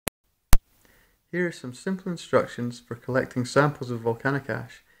Here are some simple instructions for collecting samples of volcanic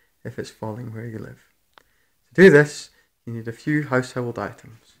ash if it's falling where you live. To do this, you need a few household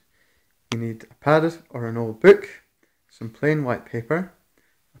items. You need a pad or an old book, some plain white paper,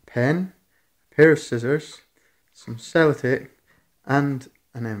 a pen, a pair of scissors, some sellotape, and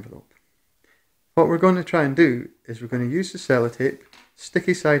an envelope. What we're going to try and do is we're going to use the sellotape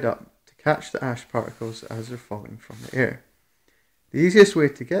sticky side up to catch the ash particles as they're falling from the air. The easiest way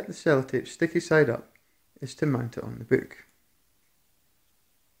to get the sellotape sticky side up is to mount it on the book.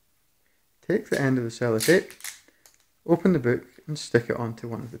 Take the end of the sellotape, open the book and stick it onto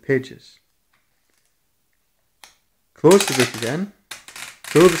one of the pages. Close the book again,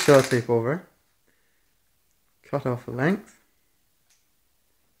 pull the sellotape over, cut off a length,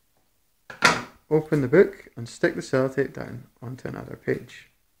 open the book and stick the sellotape down onto another page.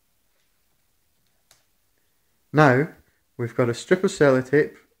 Now we've got a strip of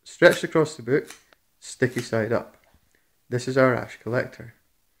sellotape stretched across the book, sticky side up. This is our ash collector.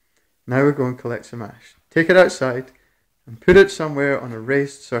 Now we're going to collect some ash. Take it outside and put it somewhere on a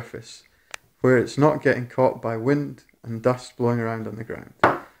raised surface where it's not getting caught by wind and dust blowing around on the ground.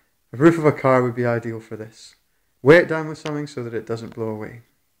 The roof of a car would be ideal for this. Weigh it down with something so that it doesn't blow away.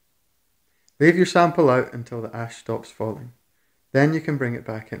 Leave your sample out until the ash stops falling. Then you can bring it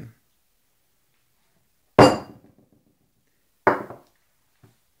back in.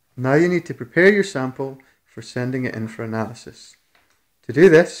 Now you need to prepare your sample for sending it in for analysis. To do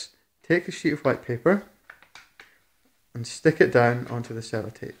this, take a sheet of white paper and stick it down onto the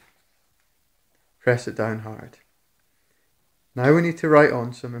sellotape. Press it down hard. Now we need to write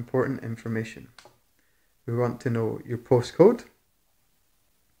on some important information. We want to know your postcode,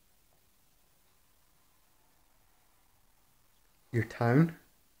 your town,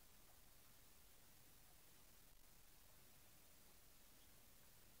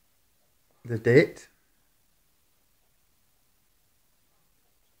 the date,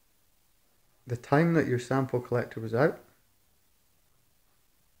 the time that your sample collector was out,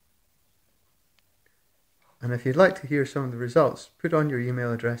 and if you'd like to hear some of the results, put on your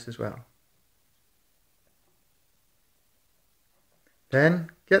email address as well. Then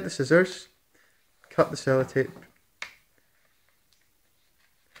get the scissors, cut the sellotape,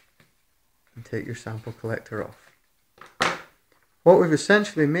 and take your sample collector off. What we've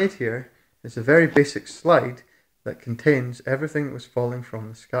essentially made here is a very basic slide that contains everything that was falling from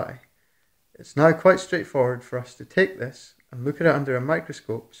the sky. It's now quite straightforward for us to take this and look at it under a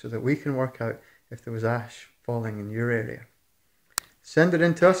microscope so that we can work out if there was ash falling in your area. Send it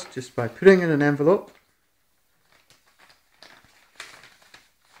in to us just by putting it in an envelope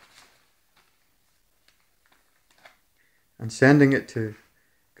and sending it to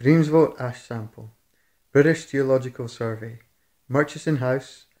Greensvolt Ash Sample, British Geological Survey, Murchison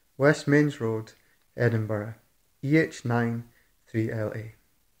House, West Mains Road, Edinburgh, EH9 3LA.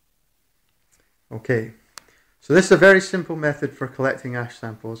 Okay, so this is a very simple method for collecting ash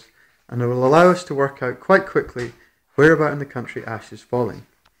samples, and it will allow us to work out quite quickly whereabout in the country ash is falling.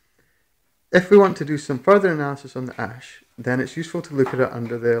 If we want to do some further analysis on the ash, then it's useful to look at it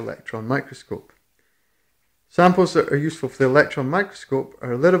under the electron microscope. Samples that are useful for the electron microscope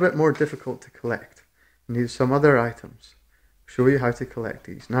are a little bit more difficult to collect and need some other items. I'll show you how to collect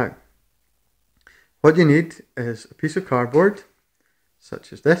these now. What you need is a piece of cardboard,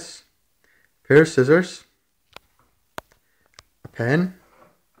 such as this, a pair of scissors, a pen,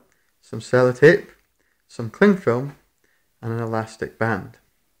 some sellotape, some cling film, and an elastic band.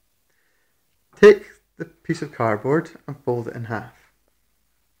 Take the piece of cardboard and fold it in half.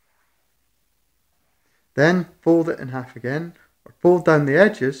 Then fold it in half again, or fold down the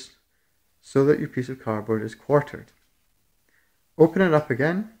edges so that your piece of cardboard is quartered. Open it up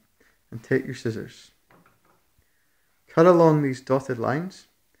again and take your scissors. Cut along these dotted lines,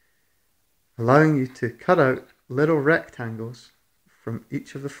 allowing you to cut out little rectangles from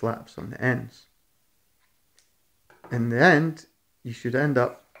each of the flaps on the ends. In the end, you should end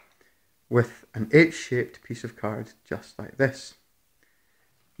up with an H-shaped piece of card just like this.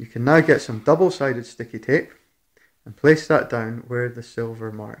 You can now get some double-sided sticky tape and place that down where the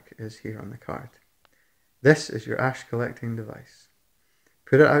silver mark is here on the card. This is your ash collecting device.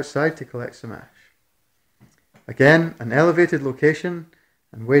 Put it outside to collect some ash. Again, an elevated location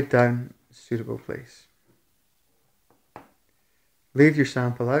and weighed down a suitable place. Leave your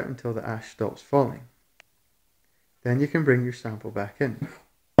sample out until the ash stops falling. Then you can bring your sample back in.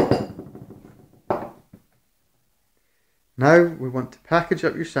 Now we want to package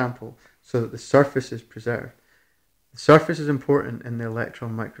up your sample so that the surface is preserved. The surface is important in the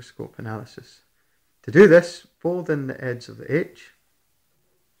electron microscope analysis. To do this, fold in the edge of the H,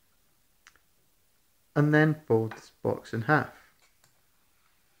 and then fold this box in half.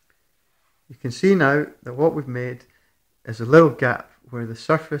 You can see now that what we've made is a little gap where the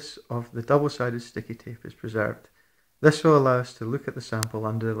surface of the double-sided sticky tape is preserved. This will allow us to look at the sample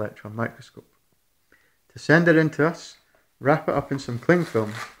under the electron microscope. To send it in to us, wrap it up in some cling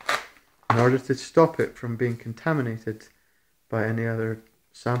film in order to stop it from being contaminated by any other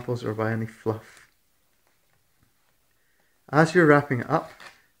samples or by any fluff. As you're wrapping it up,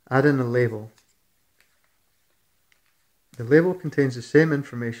 add in a label. The label contains the same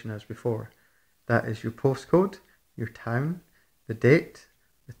information as before. That is your postcode, your town, the date,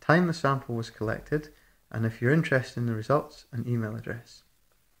 the time the sample was collected, and if you're interested in the results, an email address.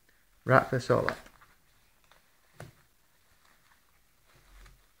 Wrap this all up.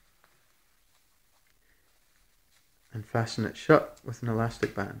 And fasten it shut with an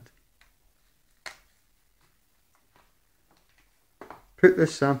elastic band. Put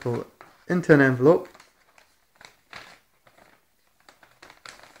this sample into an envelope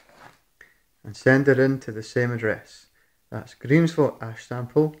and send it in to the same address. That's Greensville Ash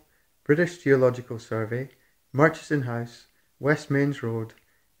Sample, British Geological Survey, Murchison House, West Mains Road,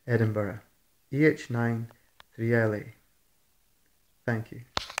 Edinburgh, EH9 3LA. Thank you.